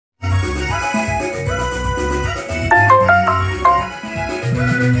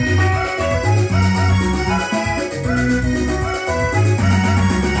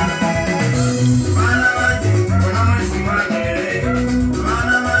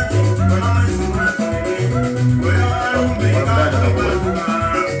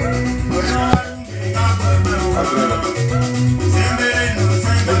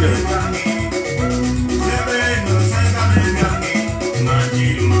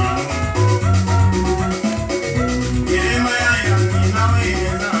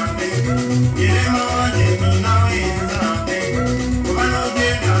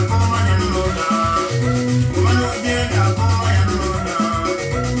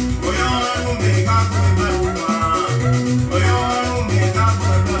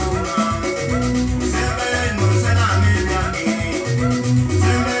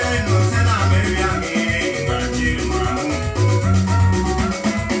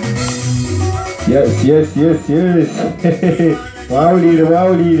Yes. Wow, leader.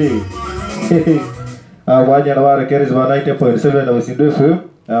 Wanya na wara keres ba 90.7 na NAMISINDWA.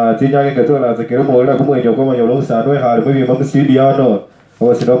 Tinyanga katola za kero mola kumwe nyokoma nyolo sanwe har mbi mam studio no.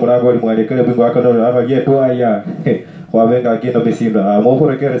 Wasino murango mwani kele bingo akano ava yeto aya. Kwa venga kino NAMISINDWA. Mo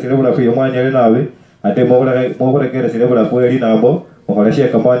por keres le bula fiyo mwanya le nawe. Ate mo por keres le bula fueli nambo. Mo hola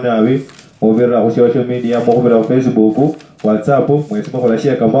share kamana nawe. Mo vera ku social media mo vera Facebook, WhatsApp, mo esimo hola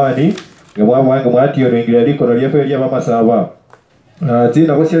share kamani. Ngamwa tiyo n'ingira liko na liyefe liya mama saba.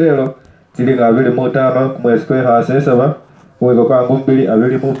 Tina kwa sherelo tili nga abili mutano kumwesikwe hasesa ba uweko kwa mbili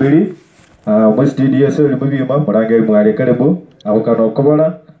abili mbili mwesti DSO ili mbima murange mwari karibu awukano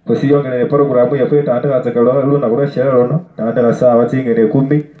kobola kusiyongene programu ya kweta andaka zakalo luna kura sherelo no andaka sawa tingene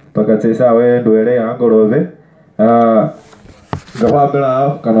 10 paka sawa ndwele angorove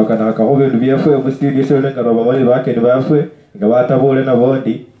ngawabela kana kahobe ndubyefe mwesti DSO ile kana bamali bake ndibafwe ngawata bole na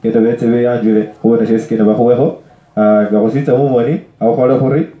bondi kete betse be yanjure ubona sheskene bahoweho gahosita mumoni aho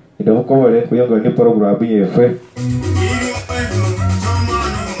hori ndo kobole kuyonga ni programu yefe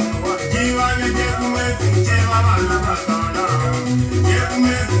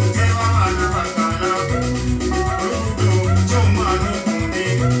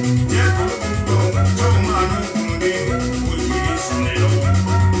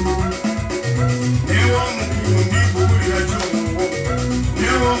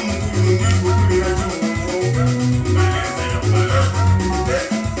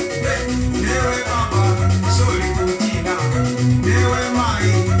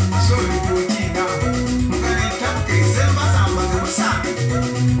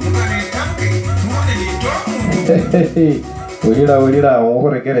Ulira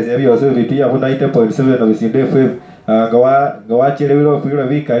umukore kereze byose bitiya ku 90.7 na NAMISINDWA gawachire biro kwira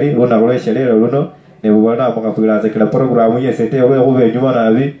bikari runa golesherero runo nebubona mukafira zakira programu yesete we hube nyuma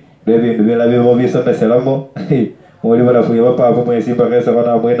nabi bebindu bela bimo bisonda selamo muri barafuye bapapa mwesi bagesa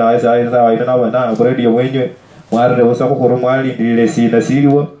bana mwe na isa ina na radio mwenye mwarre busako kuru mwali ndile sina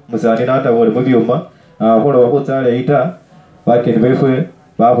siriwo musani nata bole mubyuma horo bakutsale ita bakene befwe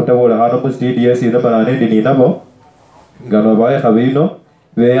bakutabola hano mu studio sina malane ndini nabo ngano bae khabino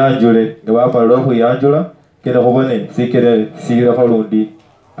be yanjule ngaba palo ku yanjula kene hobone sikere sira holundi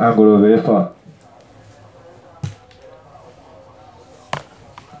angolo befa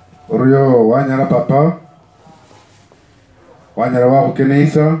Orio wanyara papa wanyara wa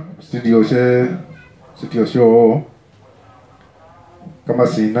kukenisa studio show kama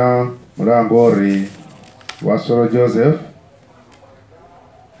sina murangori wasoro Joseph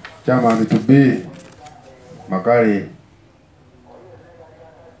chama ni to be makari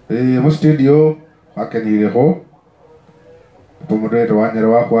mu studio akenireho pomodero wanyara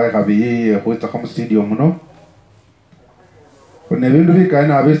wa kwa habi huita kama studio muno Kone bindu bika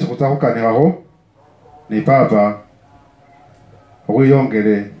ina abisi kutahukaniraho ni papa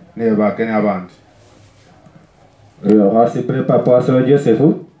okuyongere ne bakene abandi hasi pre papa asoro Joseph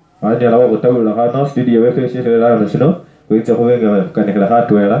andi alawa kutabula hano studio wefe shirela nasino kuitsa kubenga kanekela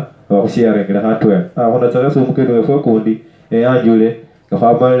hatwela wakushare ngela hatwela hona tsaka sumukene wefe kundi anjule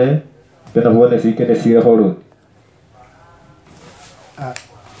kahamale pena bone sikene sira holo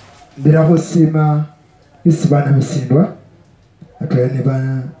biraho sima isibana NAMISINDWA atwene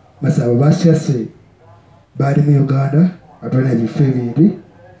bana masaba bashase bari mu Uganda atwene bifebiri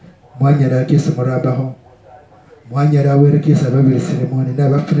mwanyara kese murabaho mwanyara were kese babiri ceremony na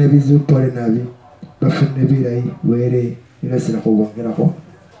bafune bizu pole nabi bafune birai were irasira kubongeraho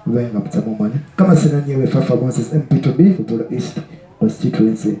benga mtamumani kama sina nyewe Fafa Moses MP2B Kubula East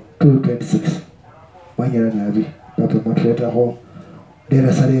constituency 226 mwanyara nabi papa motreta ho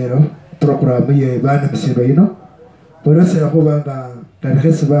dera salero programu ye bana NAMISINDWA ino Borose yakubanga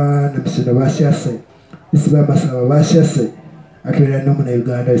tarikesi ba NAMISINDWA bashase isiba masaba bashase atwera no mu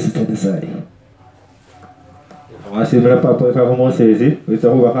Uganda isitadesari Wasibira papa Fafa Moses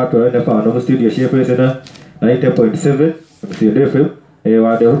isahuba hatwera ne fano studio shefe sena 90.7 NAMISINDWA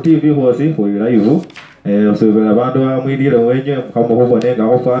wade TV hosi ho live usubira bandu amwidira wenye kama hubone nga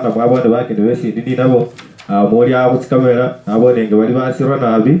hofana mwabone bake ndwesi ndini nabo muri abo kamera abone nge bali basiro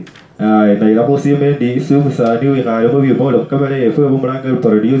nabi na ila kusime ndi sumu sani wikale mu bimolo kamera yefu bumulanga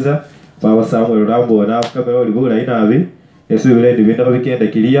producer baba Samuel Rambo na kamera oli bula inabi esu bile ndi binda bikenda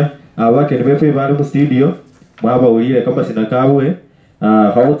kilia abake nibefe bali mu studio mwaba ulile kama sina kabwe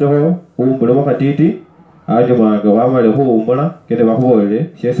hawuteho umulo makatiti aje mwanga wamale huumula kende bakubole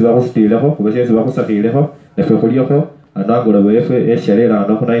shesi bakustileho kuba shesi bakusakileho nefe kuliako anangula befe eshalera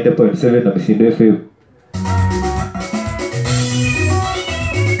no 90.7 na Misindo FM.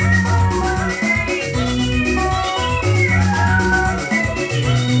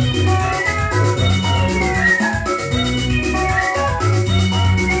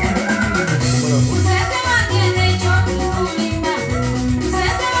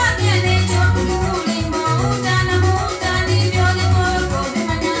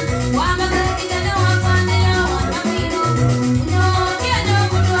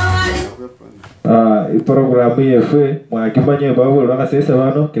 Programu yefe mwakimanye babu langa sesa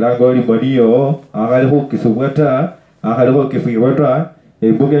bano kilango limoniyo akaliho kisubwata akaliho kifibwata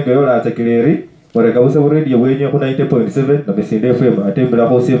ebuge ngayola atakileri oreka busa radio bwenye ku 90.7 na Misindo FM atembera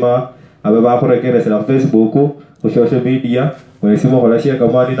hosema abe bakorekera sala Facebook ku social media mwesimo holashia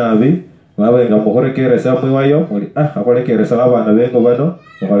kamani nabi babe ngamukorekera samwe wayo muri akorekera sala bana bengo bano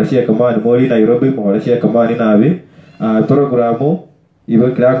holashia kamani muri Nairobi holashia kamani nabi programu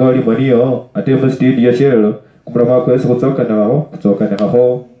ibe kilango limoniyo atembera studio shelo kumrama kwese kutoka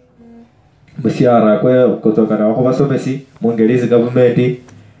naho mshahara kutoka naho basomesi mungelezi government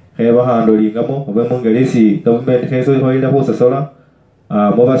heba handolingamo obe mungelezi government keso hoila husa sola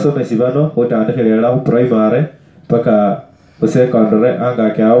mo basomesi bano hotandikira ku primary paka secondary anga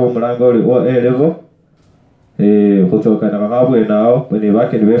kyao mulango wa level kutoka naho nao bene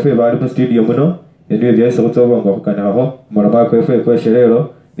bake befe bali mu studio muno ndio byese kutoka ngo kanaho murama kwese kweshelero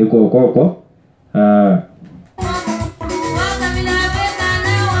niko koko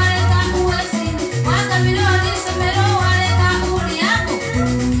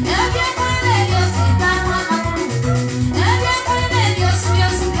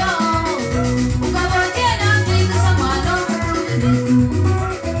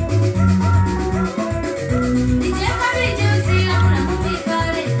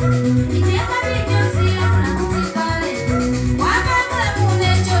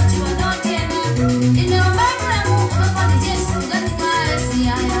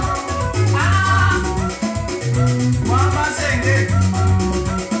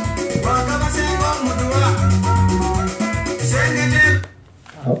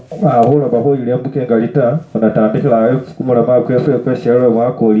ahura baho ile mbuke ngalita onatandikira kumura makwefe kweshero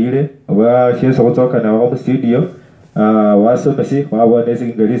mwakolire aba sheso kutoka na home studio wasomesi wabonezi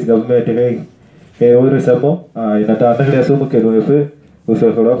ingalisi government ore samo inatandikira somo kenwefe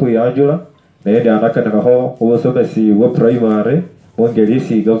usokora ku yanjula na yende anaka nakaho obosomesi wa primary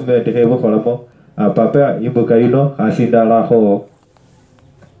mongelisi government hebo kolamo papa imbuka ino asindala ho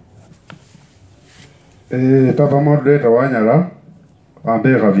papa moderator wanyala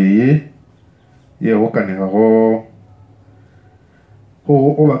ambe gaviye ye hokaniga ho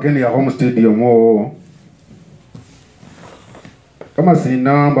bakeni ya home stadium o kama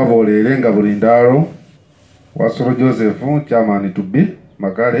sina mbabolele nga bulindalo wasoro Joseph chamani tubi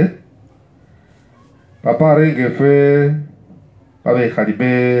magale papa renge fe babe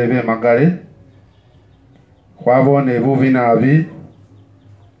khalibe be magale kwabone bubina abi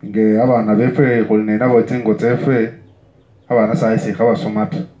nge abana befe kuline nabo tingo tefe abana saisi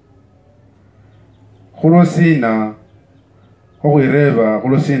kabasomata khulosina okwireba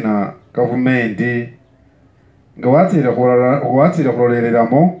khulosina government nga watsile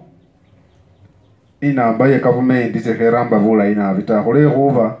khulolelelamo inamba ye government sekheramba bulayi nabi ta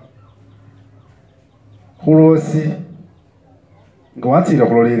khulekhuba khulosi nga watsile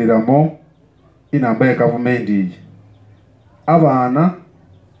khulolelelamo inamba ye government iyi abana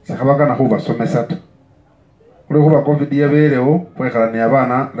sekhabakana khubasomesa ta khulekhuba covid yabelewo khwekhala ni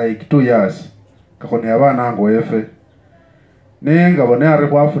abana like 2 years kakhoni abana ngo efe nenga bone ari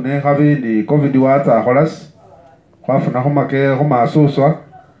khwafune khabindi covid watsa kholasi khwafuna khumake khumasuswa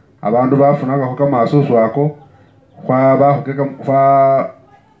abandu bafunaka kamasuswa ako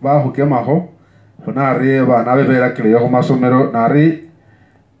bahukemakho khunari bana bebelakile khumasomero nari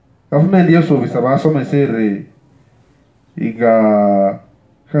government yesubisa basomesere iga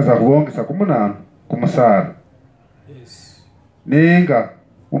khaza khubongesa kumunana kumusara nenga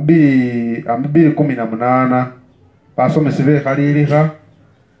ubiri 18 basomesi bekhalilika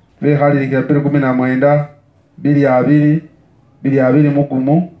 19 bili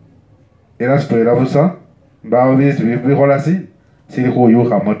mugumu era sitwera busa mbawo bisi bikholasi sili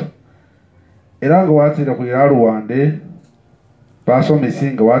khuyukha moto era nga watsile khwira luwande basomesi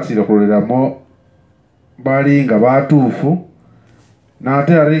nga watsile khulolelamo bali nga batuufu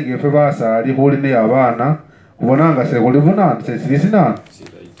nate aringa efe basali khuli ne abana khubona nga sekhuli bunani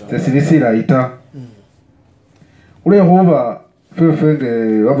sesili silayi ta khulekhuba fefe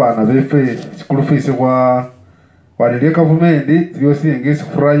nge babana befe school fees khwalile government byosi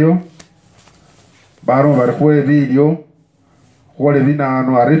khurayo baro bari khwe bilyo khole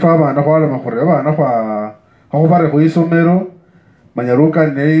binano arifa abana khwalama khurera abana khubare khwisomero manyaruka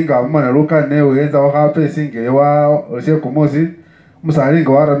nga manyaruka wenza wakhapesi ngewa osye kumusi musali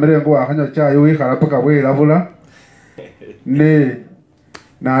nga waramire ngo wakhanyo chayo wikhala paka bwelabula ne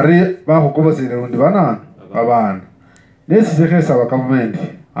nari bakhukobosele rundi banana abana nesi sekhesa ba government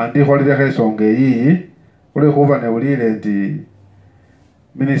andi kholile khesonga iyi ule khuba ne ulile ndi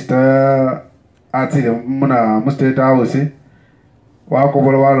minister atile muna mu state house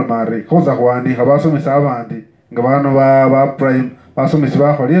wakobola walomari khoza khwandikha basomesa abandi nga bano ba prime basomesi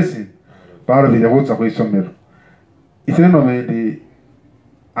bakholesi balobile khutsa khwisomero iseno mendi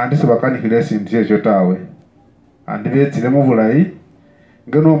andi sebakanikhile esindu syesyo tawe andi betsile mu bulayi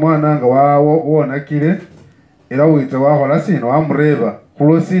ngeno omwana nga wonakile era witsa wakhola sina wamureba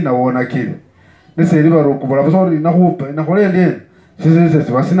khulosina wonakile neseli bari okubola busa ori nakhola endeni sisese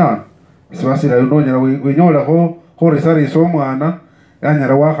sibasinana sibasilayo nonyala winyolakho khorisarisa omwana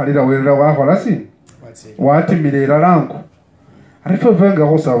yanyala wakhalila welera wakhola sina watimile ilalango arifevenga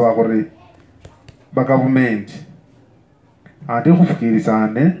khusaba khuri bagavumenti andi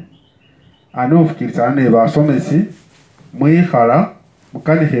khufikirisane ne basomesi mwikhala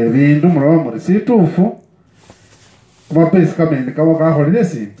mukanikha ebindu muloba muri situfu kumapesi kamendi kabo kakholile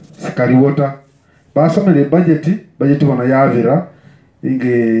sina sikaliwo ta basomele budget bona yavira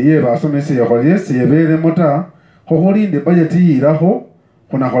inge ye basomesi yakholile siyebelemo ta khokhulinde budget yilakho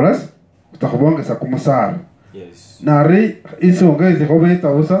khunakholasi kutakhubongesa kumusara nari isongezi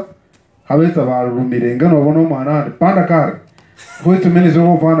khobetsa busa khabetsa balumile nga nobona omwana andi panda kare khwitsumile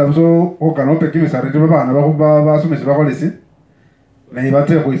sokhofana buso khokanope kimisariti babana basomesi bakholesi naye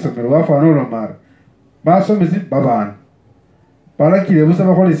batse khwisomelo bafana olomara basomesi babana balakile busa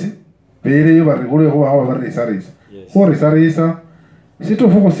bakholesi beleyo bari khulekhuba khaba barisarisa khorisarisa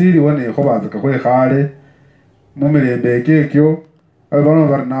situfu khusiliwo nekho banzika khwekhale mumilembe ekekyo abe bano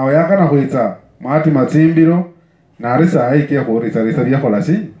bari nawe yakana khwitsa mwati matsimbilo nari sayi ke khorisarisa byakhola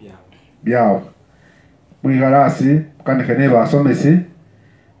si byawe mwikhalasi mukanikhe ne basomesi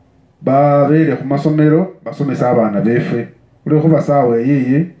babele khumasomelo basomesa abana befe khulekhuba sawe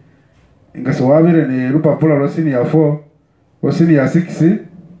eyiyi nga siwabile ne lupapula lwa senior 4 lwa senior 6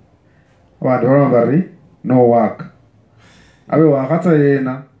 abandi balama bari no work abe wakhatsa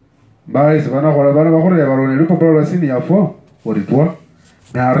yena mbaisi banakhola bana bakhurela balone lupapula lwa senior 4 oritwa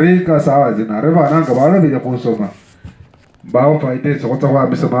narika sawa zinare bana nga balobile khusoma mbawo faide sikhotsa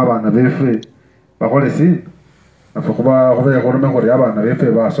khwamisoma abana befe bakhole sina nafe khube khurome khuri abana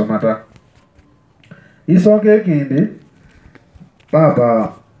befe basoma ta isonga ekindi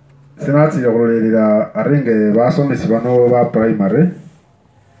baba sinatsile khulolelela aringe basomesi bano ba primary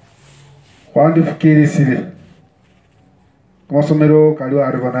khwandifukirisile kamasomero kaliwo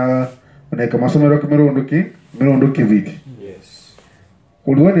ari bana kamasomero kimirundi kibili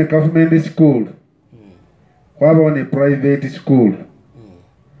khuliwo ne government school khwabawo ne private school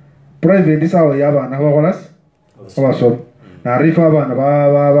private sawa yabana bakholasi abasoma narifa abana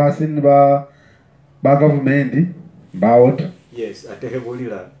basini ba government bawota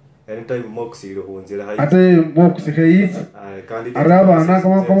ate moksi kheyitsa ari abana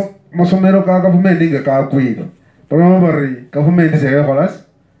kamasomero ka government nga kakwile balama bari government sekhekholasi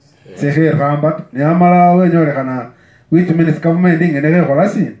sekheramba niamala wenyolekhana which means government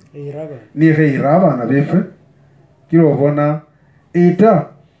ngenekekholasi nikheyira abana befe kila obona ita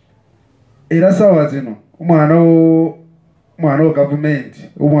era sawa zino umwana wa government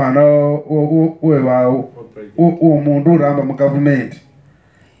umwana umundu uramba mu government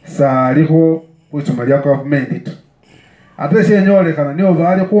salikho kwisoma lya government ate senyolekhana niyo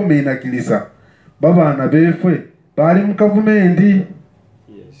bali khuminakilisa babana befwe bali mu government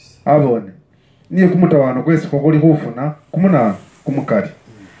abone niye kumutawano kwesi khokuli khufuna kumunana kumukali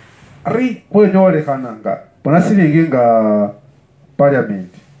ari khwenyolekhana nga bona silingi nga parliament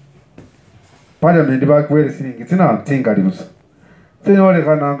bakwele silingi tsingali busa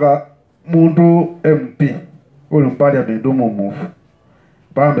senyolekhana nga muntu MP uli mu parliament umumufu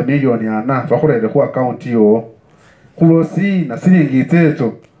bambe milioni 4 bakhurele khu account yo khulosi na silingi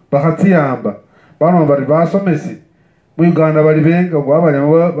itsetso bakhatsiyamba bano bari basomesi mu Uganda bali benga gwabali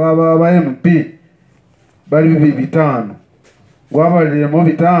ba MP bali 5 gwabali mo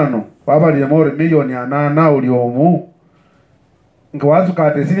 5 babali mo milioni 8 uli omu ngwazu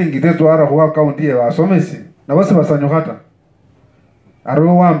kate silingi tetwara ku account ye basomesi nabose basanyukata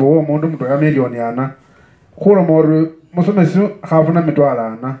aro wambo wo mundu mtu ya milioni ana kuro moru musomesi khafuna mitwala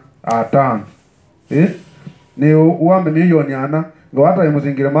ana atano ne uambe milioni ana ngwata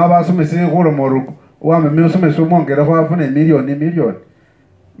imuzingira mabasomesi kuro moru uambe musomesi umongera ko afune milioni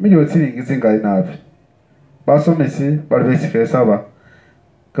silingi zingai nabi basomesi balibesike saba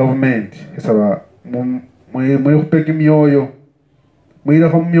government esaba mwe kupeki myoyo mwira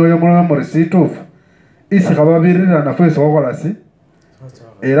ko myoyo mulwa muri situfu isi kababirira na fweso kokolasi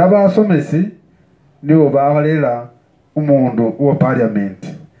era basomesi nibo bakolera umundu wa parliament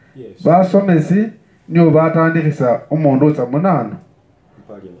basomesi nibo batandikisa umundu utsa munano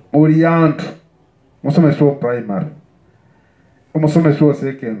uri yantu musomesi wa primary umusomesi wa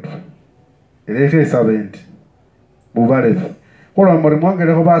secondary ereke 70 bubareve kola muri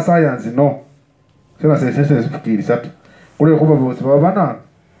mwangere ko ba science no sena sese fikiri sata kule kuba bose babana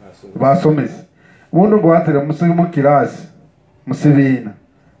basomesi mundu gwatire musimu kirasi musibina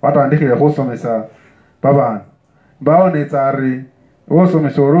batandikire kusomesa babana baone tsari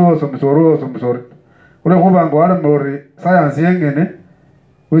osomesoro kule kuba ngwala muri science yengene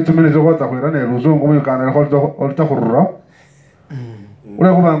witumene zokota kwera ne ruzungu mukana holta khurura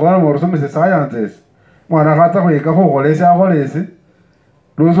kule kuba ngwala muri somesa sciences mwana khata kweka ko kolesi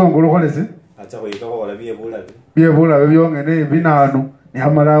ruzungu rukolesi acha kweka ko kola byebula byongene binanu ni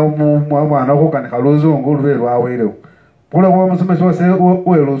hamala mwana ko kanika ruzungu rube rwawelewo kule kuba musomesa wose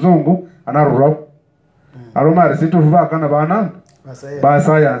we ruzungu anarura aromari situva kana bana ba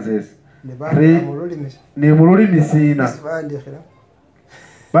sciences ni mululimi sina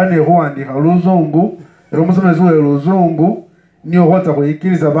bane huandika ruzungu romusomesa we ruzungu niyo hota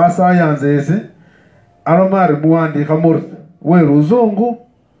kuyikiriza ba sciences aromari muandika muri we ruzungu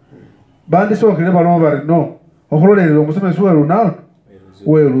bandi sokire balomo bari no okulolera omusomesa we runalo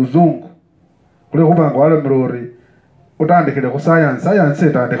we ruzungu kule kuba ngwalo mirori utandikire ku science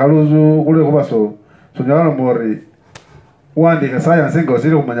etandika ruzu kule kuba so nyala mori wandika science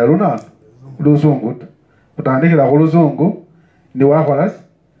ngozire kumanya runalo ruzungu utandikira ku ruzungu ni wakolas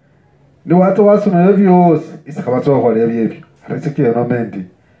ni watu wasomera byose isikabatso bakora byebyo aritsikire no mendi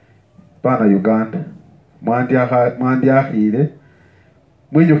bana Uganda mwandi akhire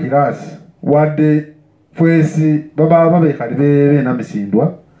mwinyo kirasi wade fwesi baba bekhali be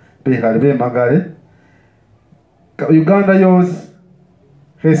namisindwa bekhali be magare Uganda yose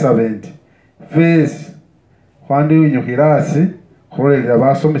K70 fwesi kwandi winyo kirasi khurelera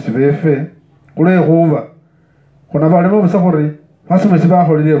basomesi befe kule kuba kuna balimo busakuri basomesi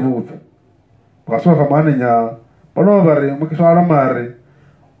bakholile bubi bakasoka mwanenya bano bari mukiswara mari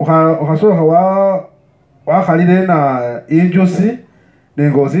ukasoka wakhalile na injusi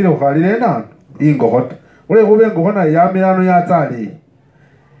nengozile ukhalile na ingokota ule kube ngokona ya milano ya tsali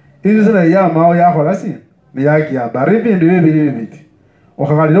injusi na ya mao ya kholasi ni yaki ya bari bindu bibiti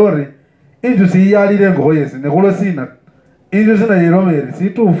ukhalile ori injusi yalile ngoyesi nekulo sina injusi na yiromeri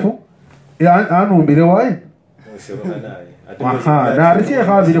situfu ya anumbile wae na arisi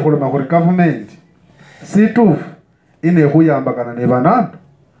khabile khuloma khuri government situfu ine khuyambakana ne banana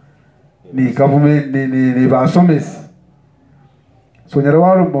ni government ni basomesi sonyera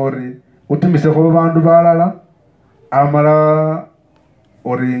walo mori utimise ko bandu balala amala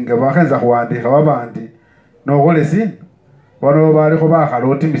oringa bakhenza khwandika babandi no kolesi bano bali ko bakhala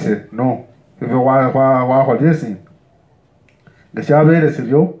utimise no ife kwa kholesi ngashabele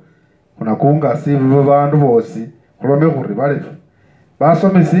sibyo kuna kunga sibo bandu bosi khulome khuri bale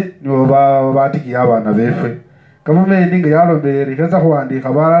basomesi nibo batiki abana befe government nga yalombere khenza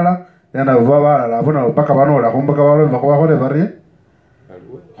khwandika balala yana balala abona paka banola kumbaka balomba ko bakhole bari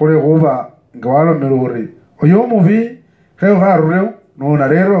kule kuba ngwalo melori oyo muvi khayo harure no na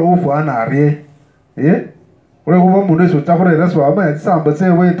rero ufu ana arie kule kuba mundu sotakore raswa ama yasamba se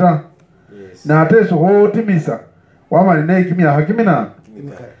weta na teso ho timisa wama ne kimya hakimina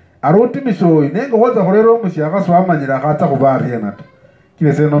aroti miso inengo hoza horero musi akaswa amanyira khata kubarie nata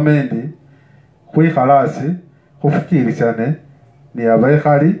kile seno mendi kwi khalasi kufikiri cyane ni abaye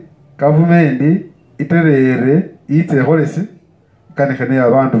khali government iterere ite holesi kanekane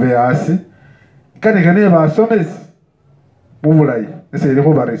abantu beasi kanekane basomesi mubulayi esere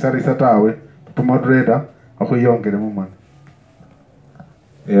ko barisa tawe tumodreda akuyongere mumana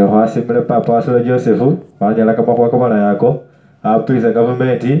hasimile papa so Joseph banyala kama kwa komana yako aptuiza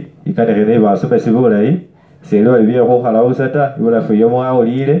government ikanekane basomesi bulayi sero ibye ko khalawusata ibula fuyo mo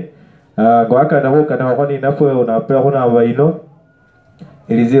awulile gwaka na kana ko ni nafwe unapewa kuna baino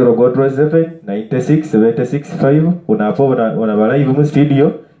ili 0 96 76 5 unapo una live mu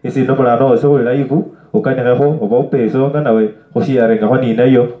studio isi nomala no so live ukanekho oba upesonga nawe khushiyarenga kho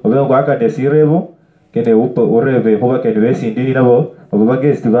ninayo oba ngwakane sirebo kene upa urebe khuba kene besindini nabo oba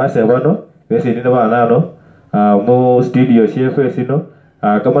bagesti base bano besindini banano mu studio shefe sino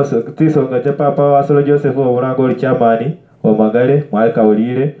kama tisonga cha papa wasolo Joseph oburango oli chamani omagale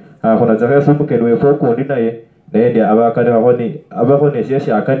mwakawulire khona zakhe sumukene wefo kundi naye ndi abakane abakone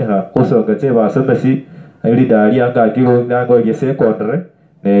shesha akaniha kusonga tse basomesi ili dali anga kilo nango ye secondary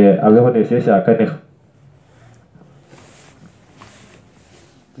ne abakone shesha akaniha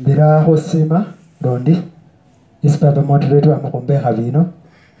Ndira hosima dondi isipapa moderator amakombe habino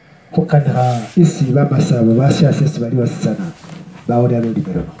kukanira isi bamasaba bashasesi bali wasana bawuli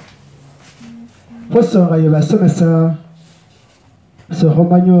alolibero hosonga yebasomesa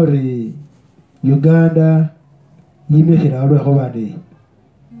sohomanyori Uganda yimehira olwekho bandi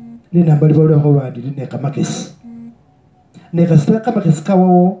linamba libalwekho bandi lineka makesi nekasita kamakesi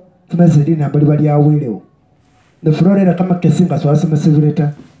kawo kimaze linamba libali awelewo nefurorera kamakesi nga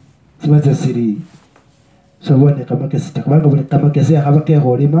swasomesibuleta kimaze siri sobone kamakesi takubanga buli kamakesi akhaba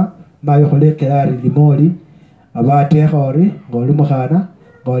kekholima mayo kholekela ari limoli abatekhori ngoli mukhana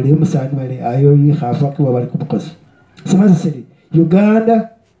ngoli umusani bali ayo yikhafa kiwa bali kumukosi kimaze siri Uganda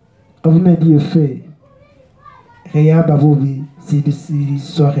government yefe kheyamba bubi sidi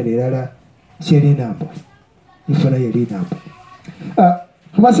sohelelala shelinambo ifuna yelinambo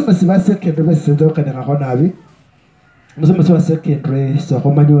khumasomesi ba secondary basisenzokanekakho nabi umusomesi wa secondary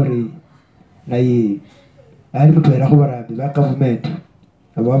sokhomanyori naye ali mutwela khubarambi ba government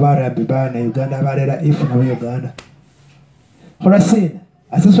abo barambi bana Uganda barera ifuna mu Uganda kholasina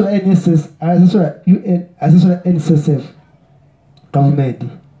asasura NSS asasura UN asasura NSSF government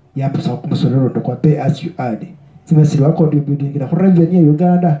yambisa kumusorero kwa pay as you earn simesiri wa contributing na revenue ya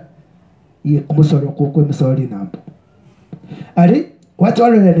Uganda ye kumusoro kwa misori nambo ali watu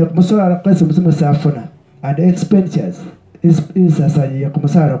wale ne kumusoro kwese musima afuna and expenditures is asanye ya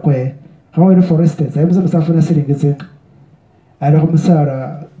kumusara kwe how for instance I musima afuna siringize ali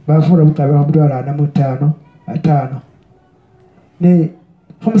kumusara bafura mukaba mudwala na mutano atano ne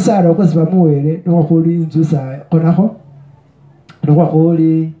kumusara kwese bamuwele no kuli inzusa konaho no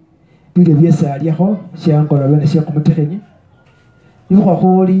kuli bile byesa aliho shangola bene shakumutekhenye nibwo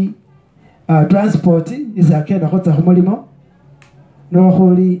kholi transport izakenda khotsa khumulimo no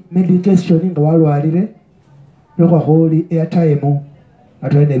kholi medication nga walwalire no kholi airtime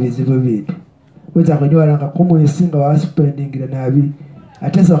atwene bizibu bindi weza khonyola nga kumwesi nga waspendingira nabi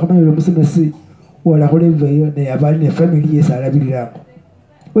atesa khumanyira musimesi wala khuleveyo ne abali ne family yesa alabilirango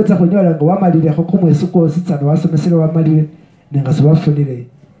weza khonyola nga wamalire kumwesi kosi tsana wasomesere wamalire nenga sobafunire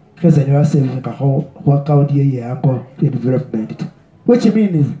keza ni wasevika kwa account ye yango ya development which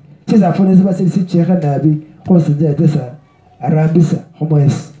means chiza afune ziba sisi cheka nabi konsinze atesa arambisa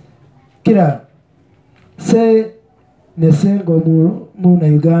homwes kila se nesengo mu na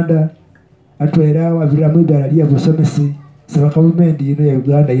Uganda atwera wavira mu idara ya busomesi saba government yino ya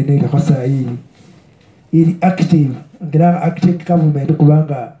Uganda yino ikakosa ili active ngira active government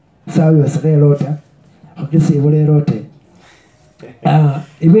kubanga sawa yaserelota akisi ibolerote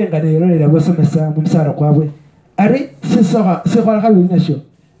ibenga nerorera basomesa mu musara kwabwe ari sisoha kabiri nasho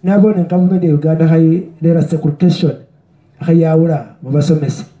nabone government ya Uganda hayi lera securitation hayawura mu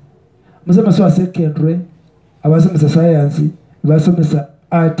basomesa musomesa wa secondary abasomesa science basomesa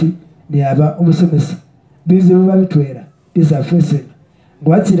art ni aba umusomesa bize babitwera isa fese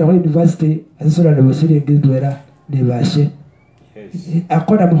ngwatsira ku university asisora ne busiri ngindwera ne bashe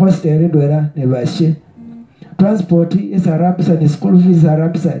akora mu hostel ndwera ne bashe transport is arabisa and school fees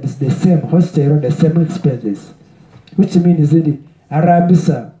arabisa is the same hostel the same expenses which means that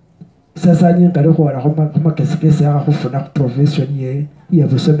arabisa sasa nyinga lokora kuma kesikese akufuna ku profession ye ya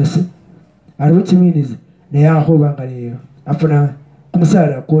busomesi and which means ne yaho bangaliyo afuna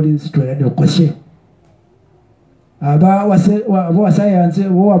kumusala koli sitwela ne kwashe aba wa science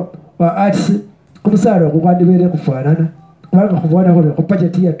wa arts kumusala kukwandibere kufanana kubanga kubona ko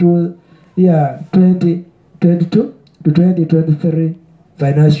budget ya 2022 to 2023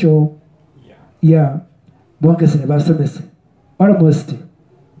 financial year bongese ne basomese almost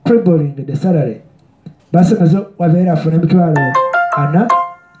tripling the salary basomese wabera afuna mitwalo ana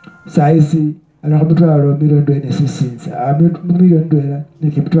size ana mitwalo million ndwene sisinza million ndwela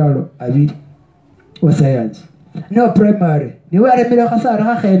ne mitwalo abiri wa science no primary ni wale mila kasara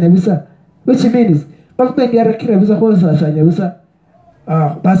kakhene bisa which means government yarekira bisa khosa sanya bisa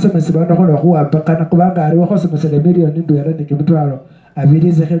basomesi bana khona khuamba kana kubanga ari wakhosomesa le million ndwela ne mitwalo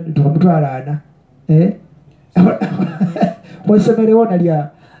abiri ze mitwalo ana khosomere wona lya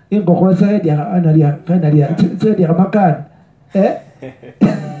ingokho zaidi analia zaidi ya makani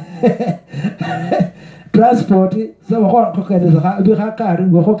transport so ko keleza bi khakari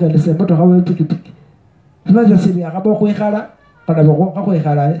ko keleza moto hawe pikipiki tunaza siri akabo ko ikhala kana ko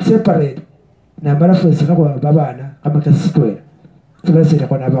ikhala separate na marafesi kako babana kama kasitwe tubasira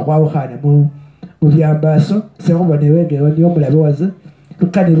kona bakwawo khana mu byambaso seko bone wenge wani omulabe waze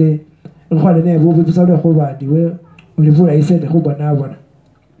tukanire nkhwane ne bubu bisalo ko bandiwe ulivura isende kuba nabona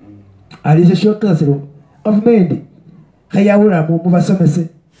alize shoka sero government khayawura mu basomese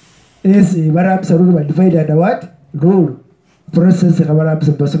ese baramsa rule ba divide and what rule process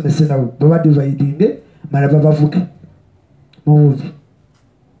khabaramsa basomese na baba dividing mara bavuke muvi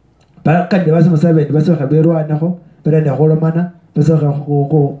bakande basomesa bende baso khaberwa nako berane holomana baso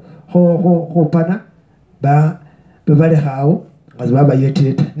ko pana ba bale hao ngazibaba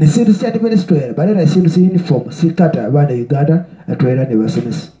yetete nesintu si administrator bale na sintu si uniform sikata abana Uganda atwera ne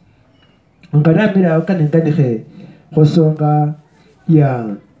basomesa nganamira okane ngane khe khosonga ya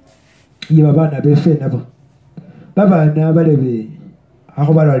babana befe nabo babana balebe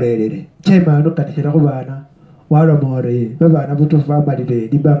ako balolelele chema ndo katikira kubana walo more babana butufu bamalire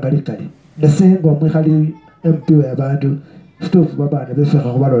libanga likali nasengo mwikhali MP ya bantu stufu babana befe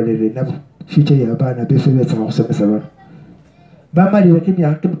ako balolelele nabo future ya babana befe betsa kusomesa bana bamalire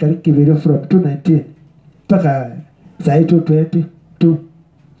kimya kimkali kibere from 219 paka zaito 22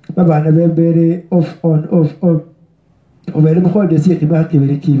 babana bebere off obere mkhode si kiba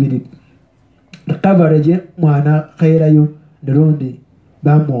kibiri coverage mwana khairayo ndondi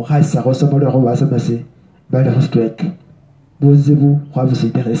bamo khasa ko somolo ko basomese bale hostrek bozibu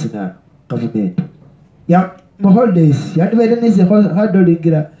khwabusite khesina government ya holidays ya dwele neze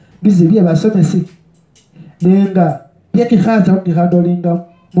hadolingira bizibiye basomese nenga yaki khaza ko hadolinga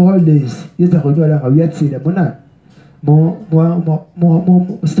holidays yeza khonyola ngayatsira mona mo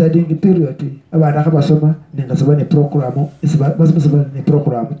studying period abana kabasoma nenga sabane program basoma ne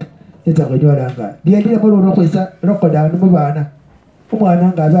program yeza khonyola nga diye mo kwesa rokoda no bana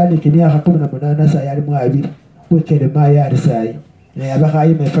umwana ngabali kinya 18 sayali mu 2 wekele mayari sayi ne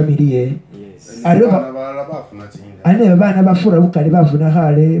abakhayi me family ye ane bana bafura bukali bafuna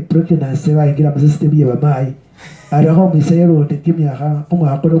khale pregnancy bayingira mu system ye bamayi araho misayero tekimya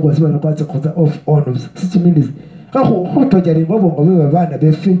kumwa akolo kwa sibana kwatse khoza off on 6 minutes kako tojari ngobo bana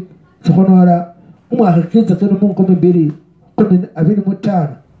befi sikhonora umwa khitse kero mu 25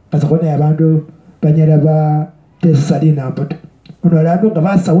 kazakhona abantu banyara ba tesalina mpoto onorando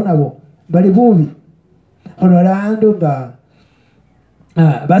ngabasa unabo bali bubi onorando nga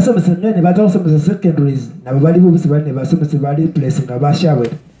basomese ngene bazosomesa secondaries nabo bali bubi sibane basomese bali place ngabashawe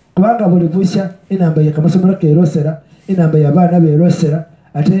kubanga buli busha inamba ya kamasomero kerosera inamba ya bana berosera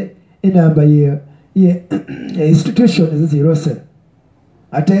ate inamba ye institution zirosera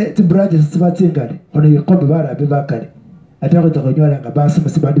ate tibranches sibatsingale ono yikombe barabe bakale ate ko tonyola nga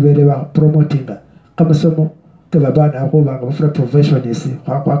basomese bandi bere ba promotinga kamasomo kababana ako banga bafura professionals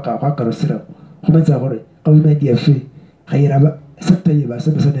kwa karosera kumenza gore government ya free khayira sector ye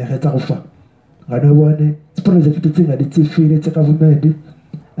basomesa ne khetsa kufa ngano bone project tsinga ditsifile tsa government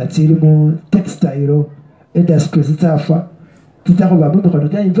atsirimo textile industry zitafa titakuba mundu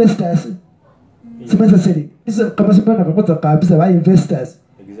kono investors simasa seri iso kama sipana kakotsa kabisa ba investors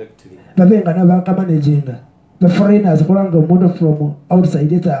exactly babenga na ba managing the foreigners kulanga mundu from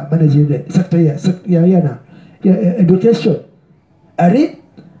outside ita managing sector ya education ari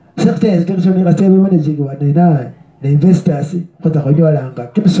sector ya education ni katebe managing wa na investors kota konyolanga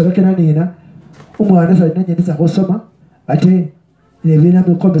kimisoroke nina umwana sa nanyendisa kusoma ate nebina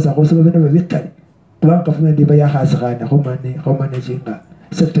mikombesa kusoma bina babikali kubanga government baya khasana ko managing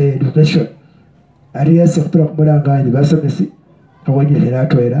sector ya education ariya sector kumulanga ni basomesi abonyera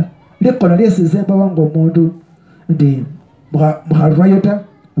atwera lekona lyesizemba wango mundu ndi muharwayota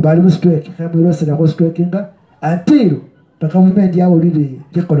bali mustwek khamiro sina ko stwekinga until the government yawo lili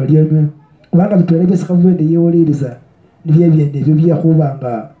lekona lyemwe kubanga bitwele bese government yawo liliza nibyo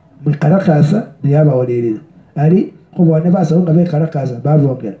byakubanga mukarakasa niyaba oleleza ali kubone basonga bekarakaza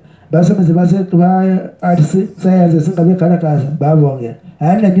babongera basomeze base kuba artsi science singa bekarakaza babongera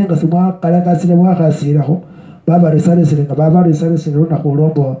ana nyenga sumwa karakasire mwakasiraho baba resalesere nga baba resalesere runa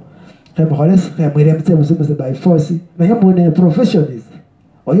khulombo khemkholes khemwire mtse musomeze by force nayo mune professionals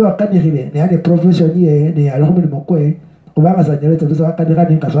oyo akanikhile ne ane profession ye ne alho mulimo kwe kubanga sanyelete biso akanika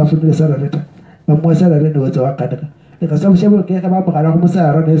ninga safunile sala leta bamwasala rene wazo akanika nikasabu shebo ke kaba bakala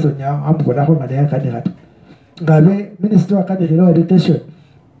kumusara neso nya ambona ko ngane akanika ngabe minister akanikhile education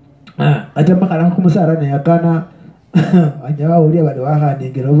ate bakala kumusara ne akana anyawa uli bali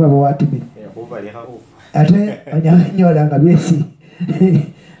wahaningiro baba watimi ate anyanyola ngabesi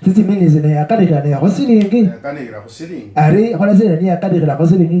sisi mingi zine akadikira ne hosilingi ari hola zine ni akadikira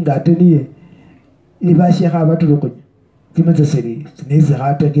hosilingi ngateniye ibashye habaturukunye kimaze seri nize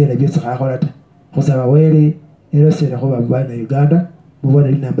hategera byose haholata kusaba wele erosera ho babana Uganda mubona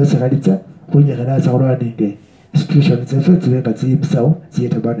inamba sakalitsa kunyekana za horwanenge institution zefe zibenga zimsawo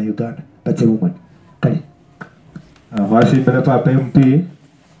ziyeta bana Uganda batse mumwana kali wasi mbele papa MP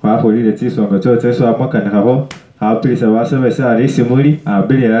waholire tsisonga tsotse so amakanikaho hapilisa basomesa ali simuli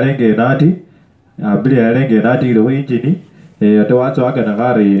abili alenge nati ile injini ate watso akana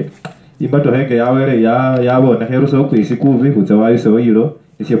gari imbato henge yawere yabona heruso kwisikuvi kutsawayo so yilo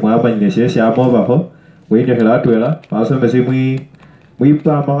ishe mwamanyile shesha amobaho wende helatwela basomesa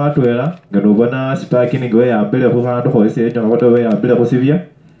mwipa mahatwela nganubona sparking ngo yambele ho hantu hose nyo bato yambele ho sivya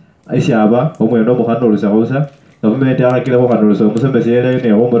aishaba omweno muhano rusahosa government akile ho hano ruso musomesa yele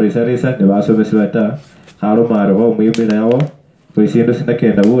ne ho murisarisa ne basomesa bata haro maro ho mwimina yawo kwisindo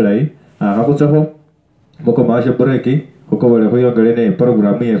sinakenda bulai akakutsaho moko masho breki kuko bole huyongere ne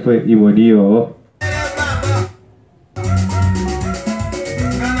program yefe iboniyo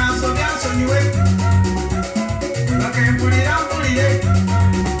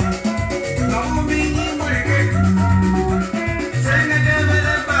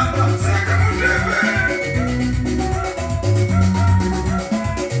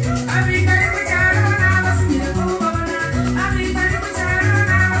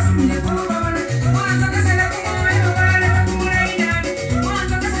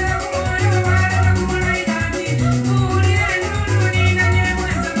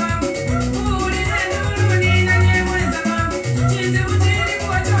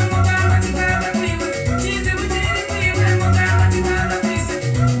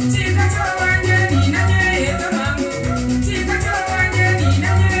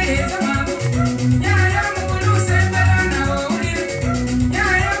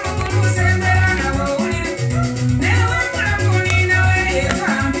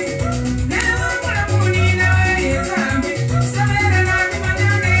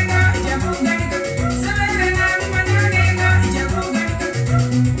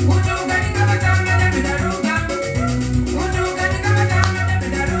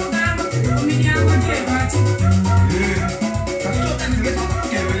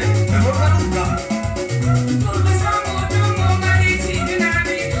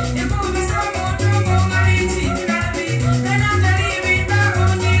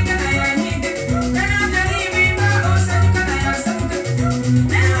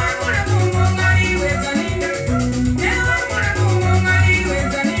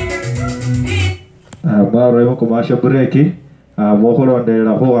maro yo kumasha breki mohoro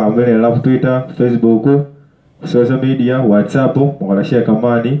ndela ho amene la Twitter, Facebook, social media, WhatsApp mokola share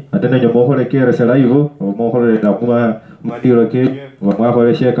kamani atena nyo mohoro kera sala hivyo mohoro nda kuma mandiro kenye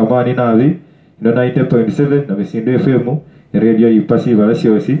mohoro share kamani navi ndo 90.7 na Misindwa FM radio ipasi bala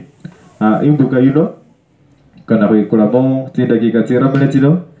siosi imbuka yuno kana kuikulamo tinda kikatira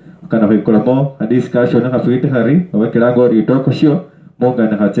menetino kana kuikulamo discussion na fite hari wakilango ritoko sio monga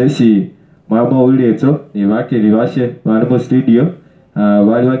na hatesi mama ulietso ni wake libashe bali mu studio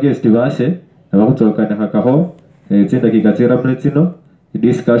bali wa guest bashe abakutoka na hakaho tinda kikatira menetino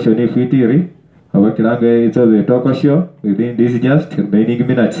discussion ifitiri abakilango ito ritoko sio within this just remaining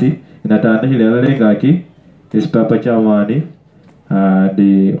minutes inatana hilele ngaki ispapa chamani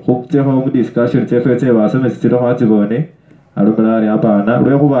di hukte home discussion tefete wasome sitiro hatibone alumari abana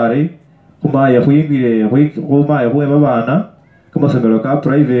lwe kubari kumaye kwingire kumaye kwe babana kama somero ka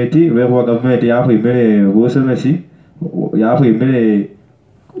private lwe kwa government yakwimere bosomesi yakwimere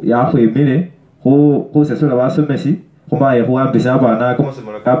ko sesora basomesi kumaye kuambisa abana kama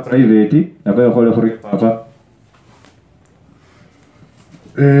somero ka private nabaye khole khuri papa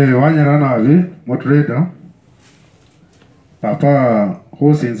wanyara nabi moderator papa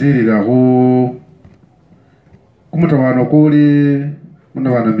khusinzirira kumutabano kuli muna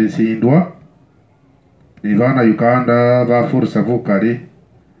bana Misindwa ni bana Uganda bafurisa bukali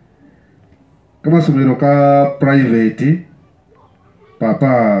kama somero ka private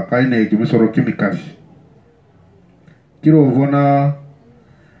papa kaine kimisoro kimikali kiro ubona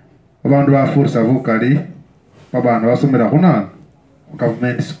abandu bafurisa bukali babana basomera kuna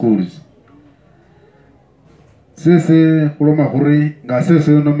government schools sese kuloma huri nga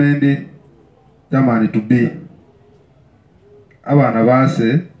sese no mendi jamani to be abana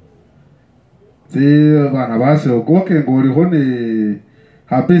base okoke ngori hone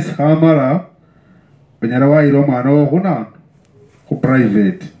habis hamara banyara wairo mwana wo kuna ku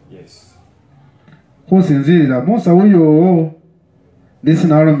private yes kusinzira musa uyo ndisi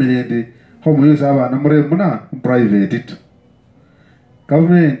nalo milende ho muyuza abana muri muna private it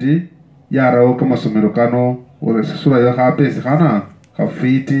government yarao kama somero kano sura yo kapesi kana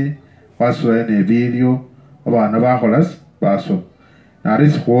kafiti basura ne video abana bakolas baso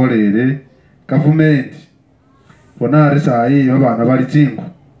narisi kwolere government bona arisa ayi abana bali tingo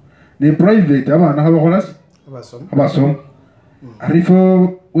ni private abana habakolas abasom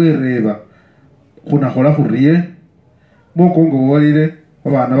arifo wereba kuna hola kurie mokongo wolire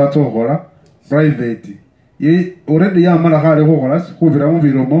abana batokola private ye already yamala kale kokolas kubira mu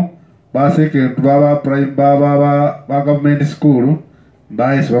biromo baseke baba prime baba government school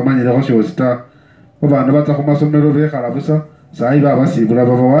baese bamanyira ko shosta abana batakoma somero bekhala busa sai baba sibula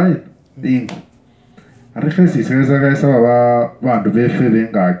baba wayi ingo arikesi seza gaisa baba bandu befe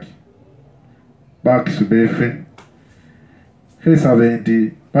bengaki bakisu befe hesa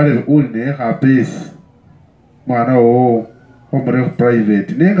bendi pale ulne hapesi mwana o omure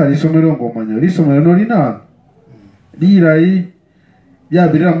private nenga lisomero ngomanya lisomero no lina lirai ya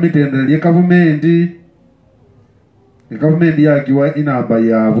bira mitendele government yagiwa inamba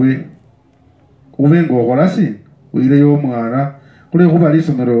yabwe ubengo kolasi uile yo mwana kule kuba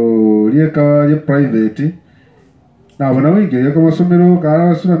lisomero lieka ya private nabona wingeye ko masomero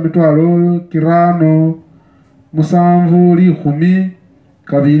kala sura mitwalo kirano musamvu lihumi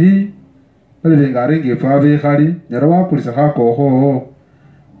kabiri bali bengarenge pabe khali nyara wakulisa hakoho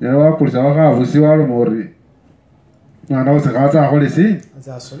nyara wakulisa wakavusi walo mori mwana wose kaza akolisi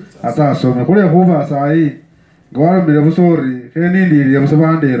azasome kule kuba sai ngwara mbere busori keni ndiri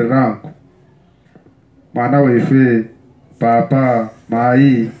busabandere ranko mwana wefe papa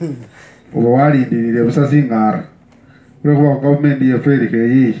mai ubo walindire busazingara kule kuba government yeferi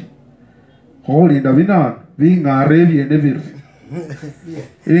keyi holi ndabina bingare byende biri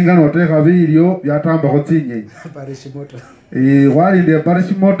inga noteka video yatamba kotsinye parishimoto walinde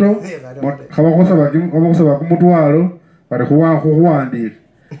parishimoto khabakosa bakumutwalo bari kuwandira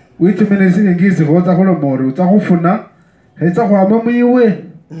which means ingisi khoza kolomori utakufuna hetsa kwama muiwe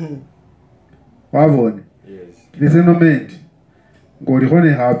wabone lisenomenti ngoli khone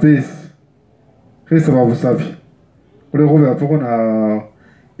hapesi khese babusabi kule khobe apoko na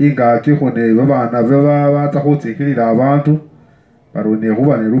inga kikhone babana baba batakutsikilira abantu barone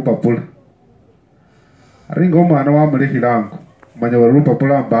kuba ne rupapula aringo mwana wa mulekirango manya wa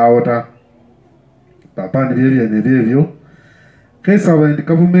rupapula mbawota papa ni bebyo kesa wa ndi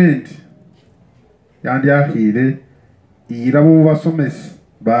government yandi ahire irabo basomesi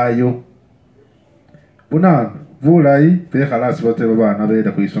bayo bunana vulai pe khalas bote babana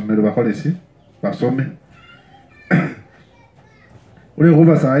beda kwisomero bakolesi basome ule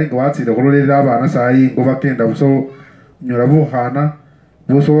kuba sai ngwatsire kulolera abana sai ngo bakenda buso nyora buhana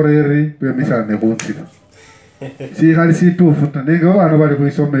busoreri bemisane kuntira si hali si tufu tanenga abana bali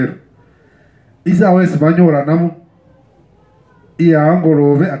kwisomero isa wese banyora namo iya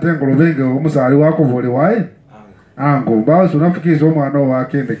angolobe atengolobenge umusali wako vole wae ango bawo unafikiza umwana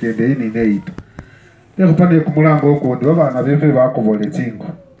wakende kende ini neita nekupane kumulango okondi babana befe bakuvole tsingo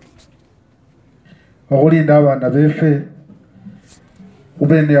okulinda abana befe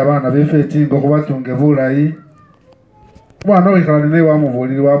ubende abana befe tsingo kubatunge bulayi mwana wikhala ne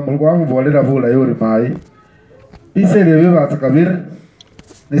wamuvolera bulayi uri mai isele bebatakabire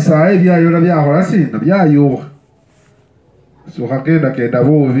nisaye byayola byahola sina byayuha kenda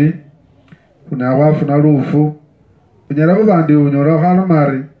bubi kuna wafuna lufu kunyara babandi unyora hano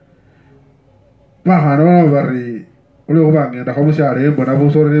mari bahana bari ule kubangenda ko bushare mbona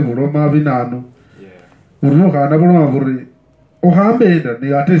busorere buroma binano uruhana buroma buri ohambenda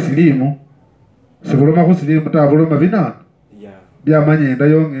ni ate silimu siburoma ko silimu ta buroma binano byamanyenda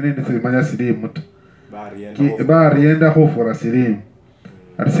yongene ndisimanya silimu bari yenda ko fora silimu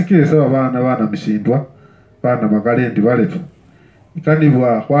arisikese abana misindwa bana magalendi baletu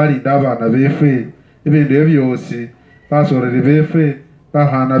ikanibwa kwalinda abana befe ibintu byose basorere befe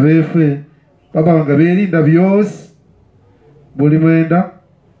bahana befe babanga berinda byose buli mwenda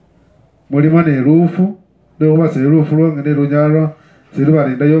mulimo ne rufu ndo base rufu longene runyara ziri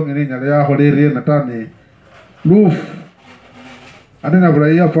barinda yongene nyala yaho rere natane rufu adena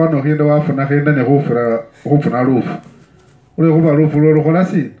buraya fano henda wafuna henda ne hufuna rufu ule kuba rufu lo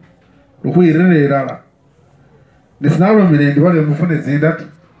kolasi rukwirerera nisinalo mirenge bale mufune zinda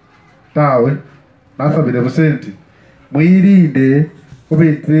tawe nasabire busenti mwirinde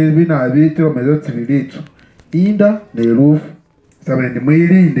obete binabi kilometero 3 inda ne rufu sabendi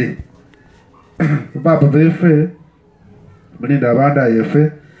mwirinde baba befe mulinda abanda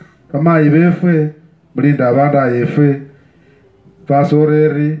yefe kama ibefe mulinda abanda yefe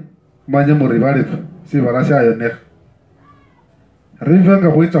fasoreri manye muri bale si barasha yone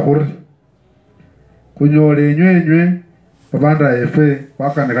rivenga kuita huri kunyole nywenywe babanda efe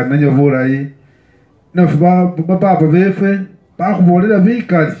bakanika nanyo bulayi nafe bapapa befe bakhubolela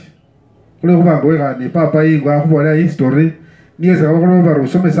bikali kule khubanga wekhane papa ingo akhubolela history niye sekabakhola bari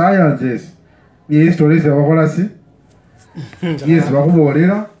usome sciences niye history sebakhola si niye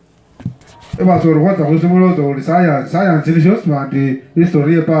sebakhubolela ebasori khwatsa khwisomelo uli science nisho sibandi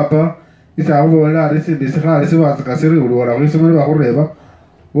history ye papa isi akhubolela ari sindi sikhali sibatsika siri uli wala khwisomelo bakhureba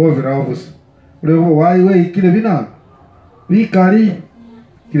bovirawo busa ule khuba wayi weikile bina bikali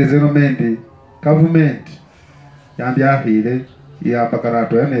kile zenomendi government yambyakhile iyambakana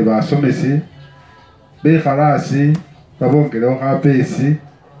atwela ne basomesi bekhalasi babongelewo khapesi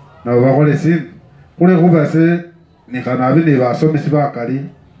nabo bakhole sina khule khuba se nikhanabi ne basomesi bakali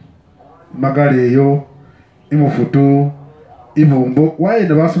magali eyo imufutu ibumbo waye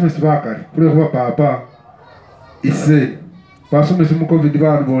ne basomesi bakali khule khuba papa ise basomesi mu covid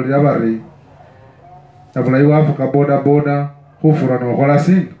bantu bolera bari nabulayi wafuka boda khufura nokhola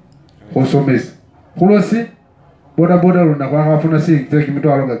sina khusomesa khulosi boda luna khwakhafuna singite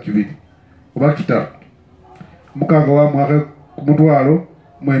kimitwalo nga kibili oba kitaru mukanga wamwakhe kumutwalo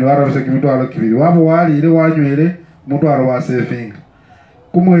mwene warabisa kimitwalo kibili waba walile wanywele kumutwalo wasefinga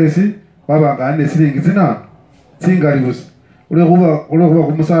kumwesi wabanga ane silingi zina singali busa ule khuba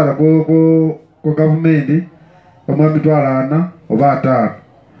kumusara ko government bamwa mitwalo 4 oba 5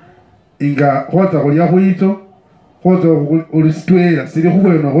 inga khotsa khulya khwitso khotsa ulisitwela sili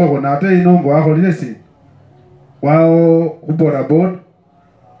khubweno khokho nate inongo wakholile sina wao kubodaboda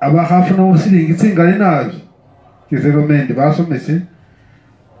abakhafuna usilingi tsingali nabi kisettlement basomesi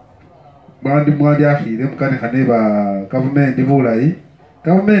bandi mwali akhile mukanikhane ba government bulayi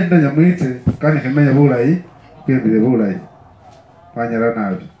government nanyamwitse kanikhimenya bulayi kwembile bulayi kwanyala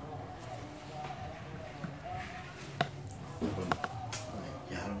nabi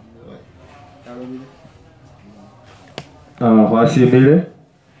khwasimile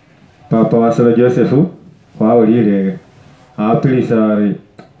papa wasala Joseph khwawulile apilisari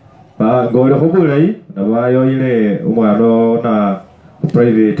ngole khubulayi nabayoile umwana na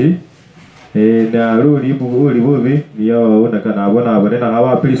private na luli bubi niyo unakana abone na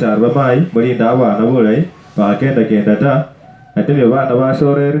abapilisari bamayi mulinda abana bulayi bakenda ta ate ne bana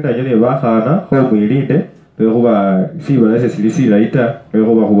basorere nanyo ne bakhana khomwilinde bekhuba sibala sesilisila ita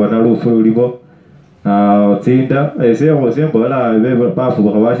bekhuba khubona lufu lulibo tsinda ese mbola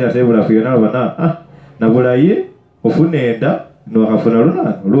bafubuka basha sebula fiyona bana nabulayi ufunenda nokhafuna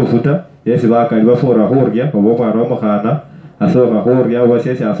luna lufuta yesi bakali bafora khurya obo mwana omukhana asoka khurya oba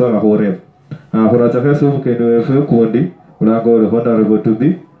sesi asoka khureba khuratsa khesubukeni wefe kundi ulanga uli honorable to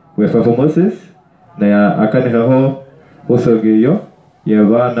be wefa for Moses na akanikhakho khusogeyo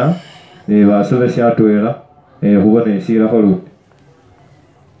yebana basomesya atwela khubona esilakho lundi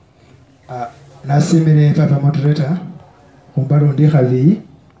nasimile papa moderator khumbalundi khabii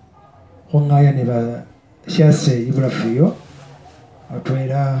khungaya ne bashase ibulafuyo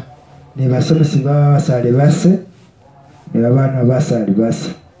atwela ne basomesi basale base ne babana basale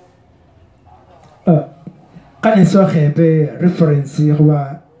base kane sokhebe reference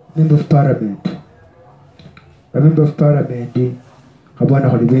khuba member of parliament khabona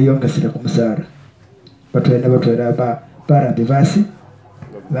khuli beyongesile kumusara batwela barambi basi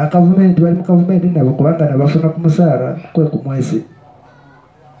ba government bali mu government nabo kubanga bafuna kumusara kwe kumwezi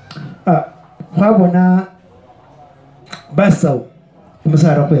khwabona basawo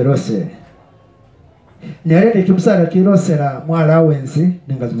kumusara kwerose nerede kumusara kirosera mwala wenzi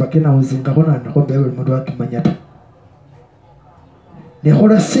ningazibakina uzinga khona nakhombe buli muntu akimanyata ne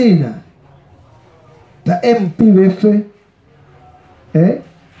khola sina ta MP befe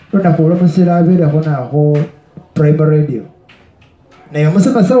lona khola musira abere khona kho primary radio naye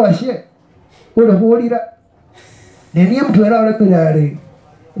omusomesa washe ule khuwulira neniye mutwela olemilali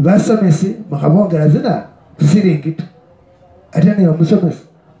basomesi mukhabongela zina siringito ate naye omusomesa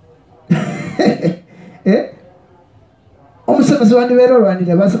omusomesi wandibere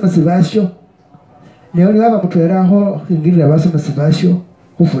olwanira basomesi basho naye oli waba mutwelakho khingirira basomesi basho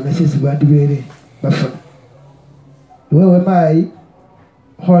khufuna shesi bandibere bafuna iwewe mayi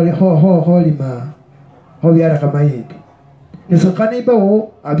kholima khobyala kamayindi nisokana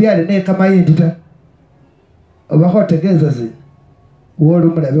ibawo abyale ne kamayindi ta oba khotegeza zina woli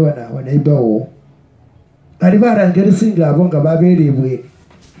umulabe wana ibawo ali barangeri singa abo nga babelibwe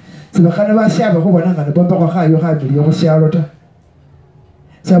sibakana bashaba khubona nga nebomba kwa khayo khamiliyo khusyalo ta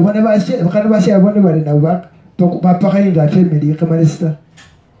sabone bakana bashaba ne bali nabo bapakhainga family kamalista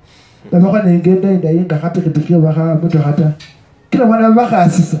babakho nengenda inda khapikipiki bakha motoka ta kila mwana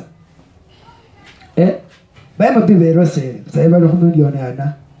bakhasisa baya mabibero se sai balo khumiliona